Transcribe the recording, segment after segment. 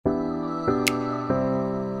What's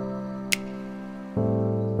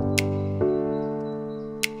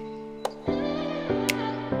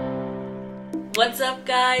up,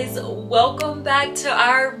 guys? Welcome back to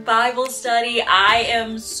our Bible study. I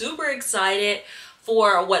am super excited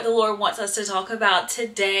for what the Lord wants us to talk about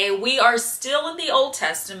today. We are still in the Old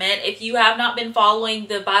Testament. If you have not been following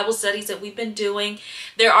the Bible studies that we've been doing,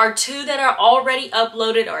 there are two that are already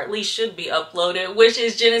uploaded, or at least should be uploaded, which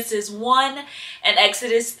is Genesis 1 and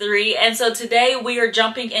Exodus 3. And so today we are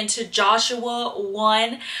jumping into Joshua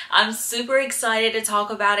 1. I'm super excited to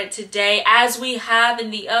talk about it today, as we have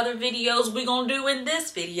in the other videos we're going to do in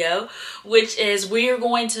this video, which is we are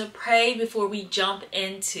going to pray before we jump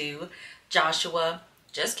into Joshua.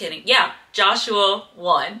 Just kidding. Yeah, Joshua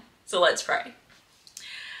 1. So let's pray.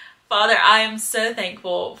 Father, I am so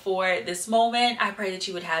thankful for this moment. I pray that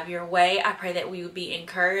you would have your way. I pray that we would be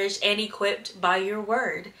encouraged and equipped by your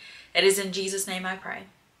word. It is in Jesus' name I pray.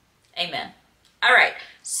 Amen. All right,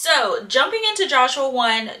 so jumping into Joshua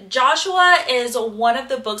 1, Joshua is one of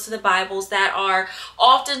the books of the Bibles that are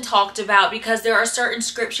often talked about because there are certain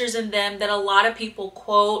scriptures in them that a lot of people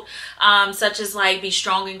quote, such as like be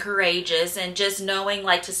strong and courageous, and just knowing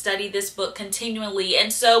like to study this book continually.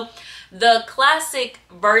 And so the classic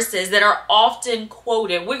verses that are often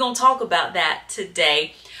quoted, we're going to talk about that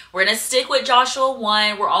today. We're going to stick with Joshua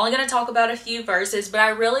 1. We're only going to talk about a few verses, but I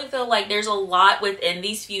really feel like there's a lot within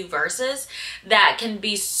these few verses that can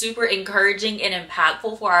be super encouraging and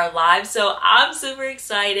impactful for our lives. So I'm super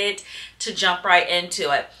excited to jump right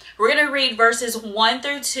into it. We're going to read verses 1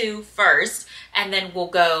 through 2 first, and then we'll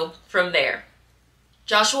go from there.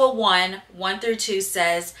 Joshua 1, 1 through 2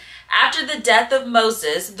 says, "After the death of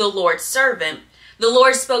Moses, the Lord's servant, the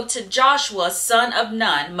Lord spoke to Joshua, son of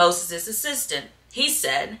Nun, Moses' assistant. He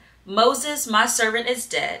said, 'Moses, my servant, is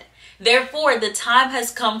dead. Therefore, the time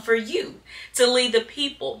has come for you to lead the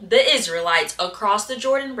people, the Israelites, across the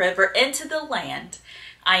Jordan River into the land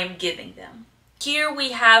I am giving them.'" Here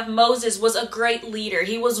we have Moses was a great leader.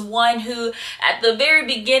 He was one who at the very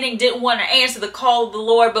beginning didn't want to answer the call of the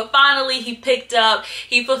Lord, but finally he picked up,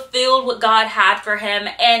 he fulfilled what God had for him,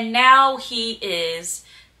 and now he is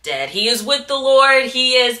dead. He is with the Lord.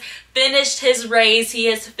 He has finished his race. He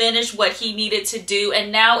has finished what he needed to do.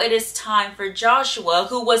 And now it is time for Joshua,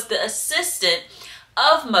 who was the assistant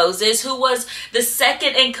of Moses, who was the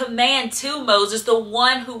second in command to Moses, the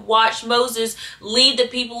one who watched Moses lead the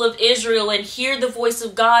people of Israel and hear the voice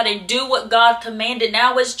of God and do what God commanded.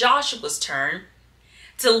 Now it's Joshua's turn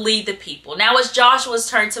to lead the people. Now it's Joshua's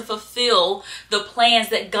turn to fulfill the plans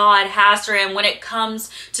that God has for him when it comes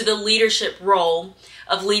to the leadership role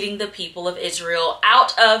of leading the people of Israel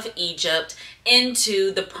out of Egypt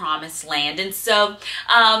into the promised land. And so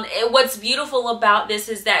what's beautiful about this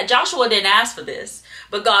is that Joshua didn't ask for this,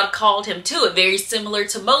 but God called him to it, very similar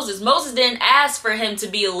to Moses. Moses didn't ask for him to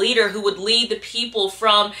be a leader who would lead the people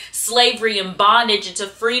from slavery and bondage into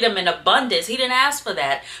freedom and abundance. He didn't ask for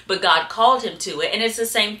that, but God called him to it. And it's the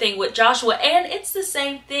same thing with Joshua, and it's the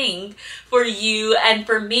same thing for you and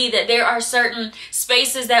for me, that there are certain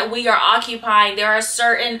spaces that we are occupying, there are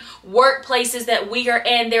certain workplaces that we are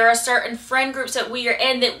in, there are certain friend groups that we are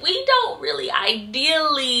in that we don't really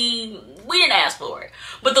we didn't ask for it,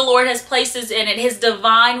 but the Lord has placed us in it. His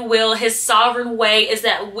divine will, his sovereign way is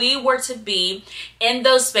that we were to be in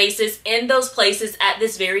those spaces, in those places at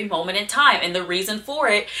this very moment in time. And the reason for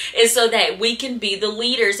it is so that we can be the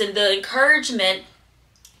leaders, and the encouragement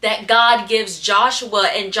that God gives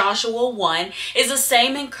Joshua in Joshua 1 is the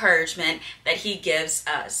same encouragement that he gives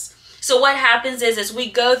us. So what happens is, as we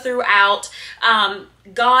go throughout,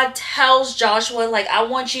 God tells Joshua, like, I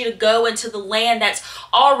want you to go into the land that's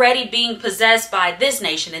already being possessed by this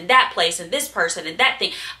nation and that place and this person and that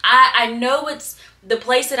thing. I know it's the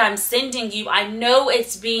place that I'm sending you. I know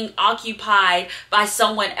it's being occupied by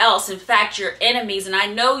someone else. In fact, your enemies. And I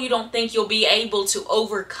know you don't think you'll be able to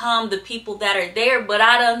overcome the people that are there, but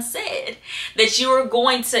I done said that you are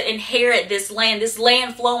going to inherit this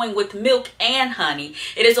land flowing with milk and honey.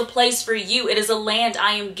 It is a place for you. It is a land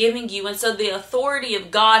I am giving you. And so the authority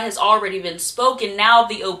of God has already been spoken. Now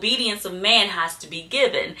the obedience of man has to be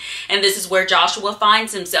given. And this is where Joshua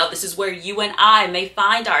finds himself. This is where you and I may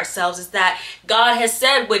find ourselves, is that God has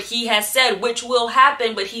said what he has said, which will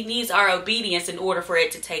happen, but he needs our obedience in order for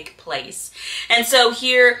it to take place. And so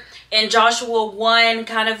here in Joshua 1,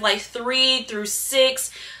 kind of like 3 through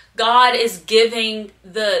 6, God is giving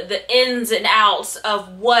the ins and outs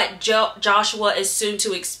of what Joshua is soon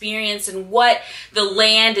to experience, and what the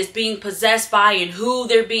land is being possessed by, and who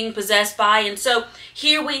they're being possessed by. And so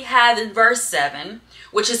here we have in verse 7,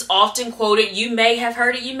 which is often quoted. You may have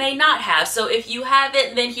heard it, you may not have. So if you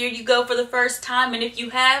haven't, then here you go for the first time. And if you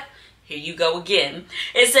have, Here you go again.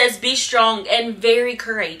 It says, be strong and very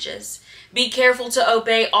courageous. Be careful to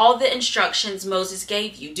obey all the instructions Moses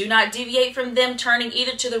gave you. Do not deviate from them, turning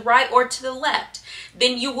either to the right or to the left.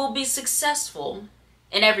 Then you will be successful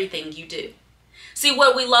in everything you do. See,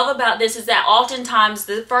 what we love about this is that oftentimes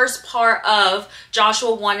the first part of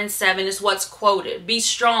Joshua 1:7 is what's quoted. Be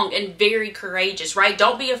strong and very courageous, right?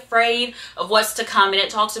 Don't be afraid of what's to come. And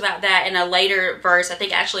it talks about that in a later verse, I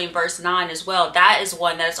think actually in verse 9 as well. That is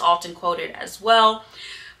one that is often quoted as well.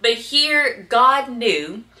 But here, God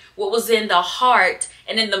knew what was in the heart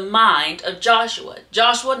and in the mind of Joshua.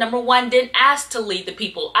 Joshua, number one, didn't ask to lead the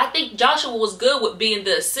people. I think Joshua was good with being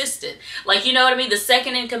the assistant. Like, you know what I mean? The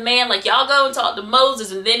second in command. Like, y'all go and talk to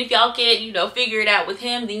Moses, and then if y'all can't, you know, figure it out with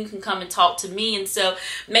him, then you can come and talk to me. And so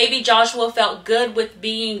maybe Joshua felt good with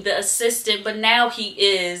being the assistant, but now he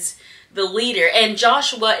is the leader. And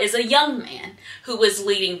Joshua is a young man who is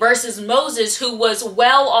leading versus Moses, who was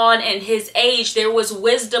well on in his age. There was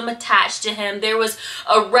wisdom attached to him. There was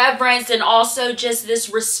a reverence and also just this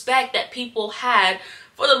respect that people had,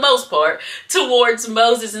 for the most part, towards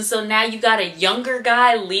Moses. And so now you got a younger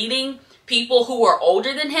guy leading people who are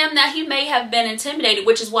older than him. Now he may have been intimidated,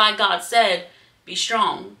 which is why God said, be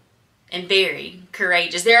strong and very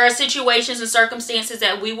courageous. There are situations and circumstances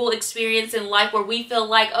that we will experience in life where we feel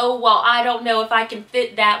like, oh, well, I don't know if I can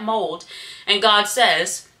fit that mold. And God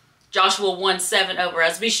says, Joshua 1:7 over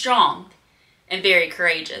us, be strong and very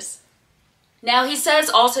courageous. Now he says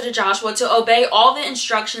also to Joshua to obey all the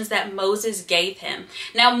instructions that Moses gave him.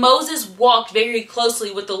 Now Moses walked very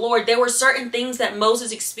closely with the Lord. There were certain things that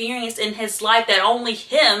Moses experienced in his life that only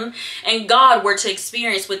him and God were to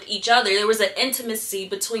experience with each other. There was an intimacy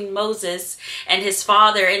between Moses and his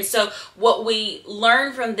father. And so what we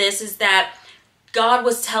learn from this is that God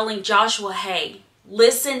was telling Joshua, hey,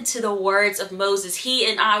 listen to the words of Moses. He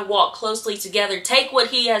and I walk closely together. Take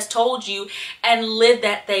what he has told you and live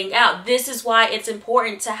that thing out. This is why it's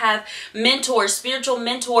important to have mentors, spiritual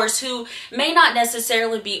mentors who may not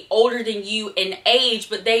necessarily be older than you in age,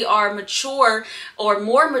 but they are mature or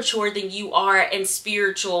more mature than you are in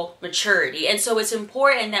spiritual maturity. And so it's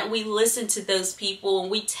important that we listen to those people and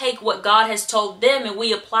we take what God has told them and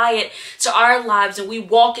we apply it to our lives and we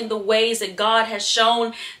walk in the ways that God has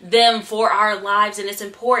shown them for our lives. And it's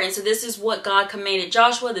important. So this is what God commanded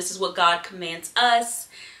Joshua. This is what God commands us.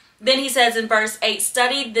 Then he says in verse 8,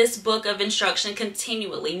 study this book of instruction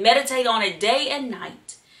continually. Meditate on it day and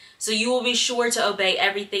night, so you will be sure to obey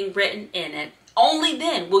everything written in it. Only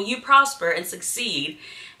then will you prosper and succeed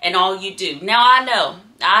in all you do. Now I know,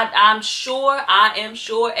 I am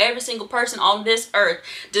sure every single person on this earth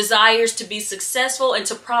desires to be successful and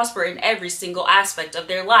to prosper in every single aspect of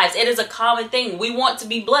their lives. It is a common thing. We want to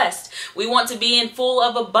be blessed. We want to be in full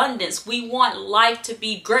of abundance. We want life to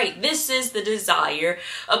be great. This is the desire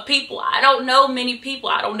of people. I don't know many people.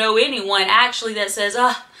 I don't know anyone actually that says,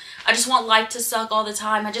 I just want life to suck all the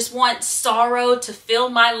time. I just want sorrow to fill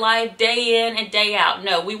my life day in and day out.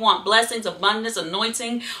 No, we want blessings, abundance,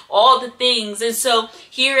 anointing, all the things. And so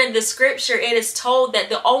here in the scripture, it is told that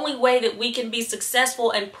the only way that we can be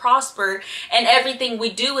successful and prosper in everything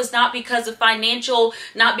we do is not because of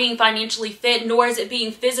not being financially fit, nor is it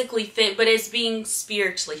being physically fit, but it's being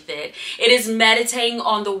spiritually fit. It is meditating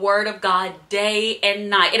on the word of God day and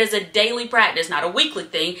night. It is a daily practice, not a weekly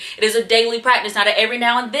thing. It is a daily practice, not an every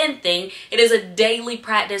now and then thing. It is a daily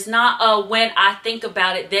practice, not when I think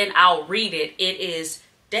about it, then I'll read it. It is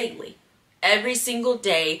daily. Every single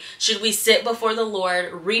day should we sit before the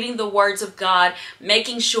Lord, reading the words of God,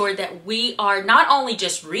 making sure that we are not only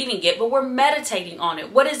just reading it, but we're meditating on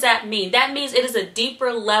it. What does that mean? That means it is a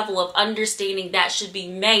deeper level of understanding that should be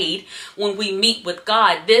made when we meet with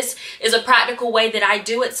God. This is a practical way that I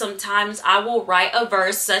do it sometimes. I will write a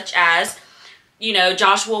verse such as,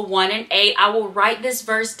 Joshua 1:8, I will write this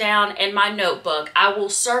verse down in my notebook. I will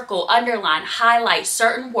circle, underline, highlight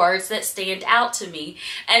certain words that stand out to me,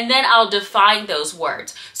 and then I'll define those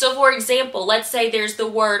words. So for example, let's say there's the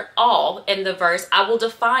word all in the verse. I will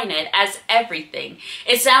define it as everything.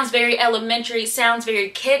 It sounds very elementary, it sounds very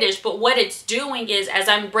kiddish, but what it's doing is, as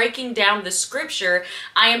I'm breaking down the scripture,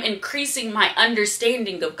 I am increasing my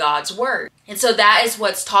understanding of God's word. And so that is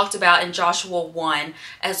what's talked about in Joshua 1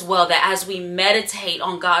 as well, that as we meditate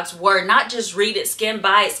on God's word, not just read it, skim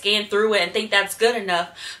by it, scan through it and think that's good enough,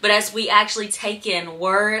 but as we actually take in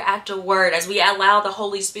word after word, as we allow the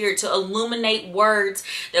Holy Spirit to illuminate words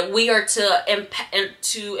that we are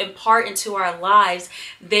to impart into our lives,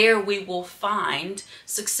 there we will find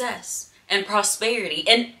success and prosperity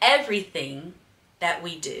in everything that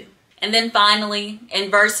we do. And then finally, in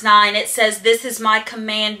verse 9, it says, this is my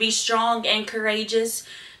command, be strong and courageous.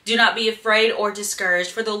 Do not be afraid or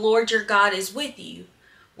discouraged, for the Lord your God is with you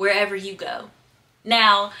wherever you go.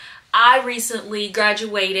 Now, I recently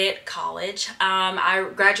graduated college. I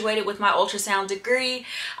graduated with my ultrasound degree.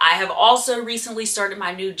 I have also recently started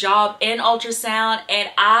my new job in ultrasound, and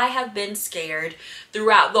I have been scared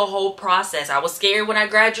throughout the whole process. I was scared when I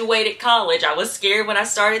graduated college. I was scared when I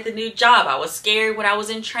started the new job. I was scared when I was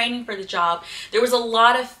in training for the job. There was a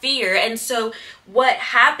lot of fear. And so what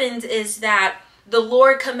happens is that the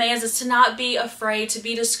Lord commands us to not be afraid, to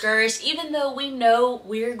be discouraged, even though we know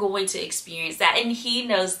we're going to experience that, and He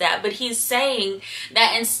knows that. But He's saying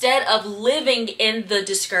that instead of living in the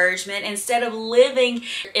discouragement, instead of living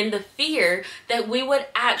in the fear, that we would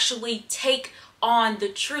actually take on the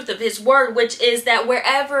truth of His word, which is that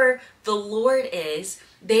wherever the Lord is,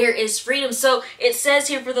 there is freedom. So it says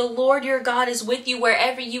here, for the Lord your God is with you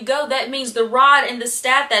wherever you go. That means the rod and the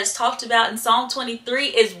staff that is talked about in Psalm 23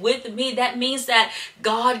 is with me. That means that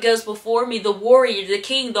God goes before me, the warrior, the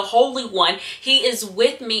king, the holy one. He is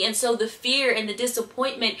with me. And so the fear and the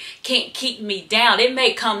disappointment can't keep me down. It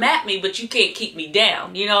may come at me, but you can't keep me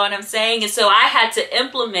down. You know what I'm saying? And so I had to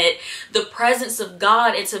implement the presence of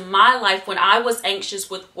God into my life when I was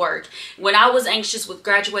anxious with work, when I was anxious with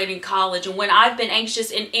graduating college, and when I've been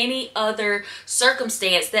anxious in any other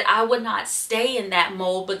circumstance, that I would not stay in that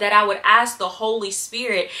mold, but that I would ask the Holy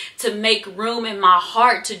Spirit to make room in my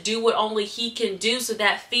heart to do what only He can do, so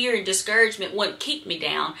that fear and discouragement wouldn't keep me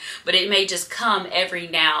down, but it may just come every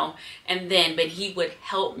now and then, but He would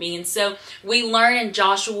help me. And so we learn in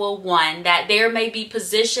Joshua 1 that there may be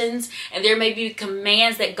positions and there may be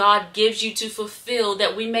commands that God gives you to fulfill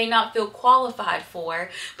that we may not feel qualified for,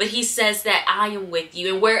 but He says that I am with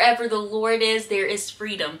you, and wherever the Lord is, there is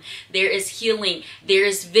freedom, there is healing, there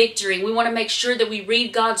is victory. We want to make sure that we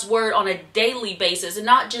read God's word on a daily basis, and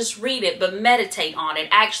not just read it, but meditate on it,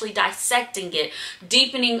 actually dissecting it,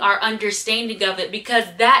 deepening our understanding of it, because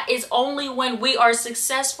that is only when we are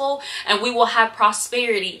successful and we will have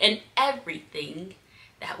prosperity in everything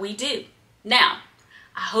that we do. Now,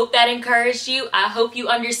 I hope that encouraged you. I hope you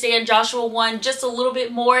understand Joshua 1 just a little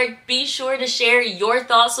bit more. Be sure to share your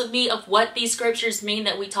thoughts with me of what these scriptures mean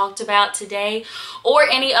that we talked about today, or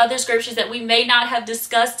any other scriptures that we may not have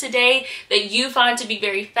discussed today that you find to be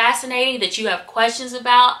very fascinating, that you have questions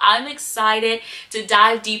about. I'm excited to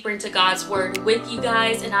dive deeper into God's word with you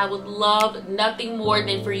guys, and I would love nothing more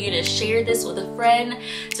than for you to share this with a friend,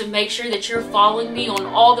 to make sure that you're following me on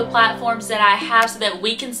all the platforms that I have, so that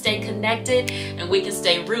we can stay connected and we can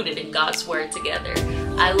stay rooted in God's word together.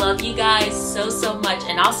 I love you guys so much,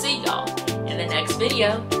 and I'll see y'all in the next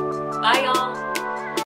video. Bye y'all.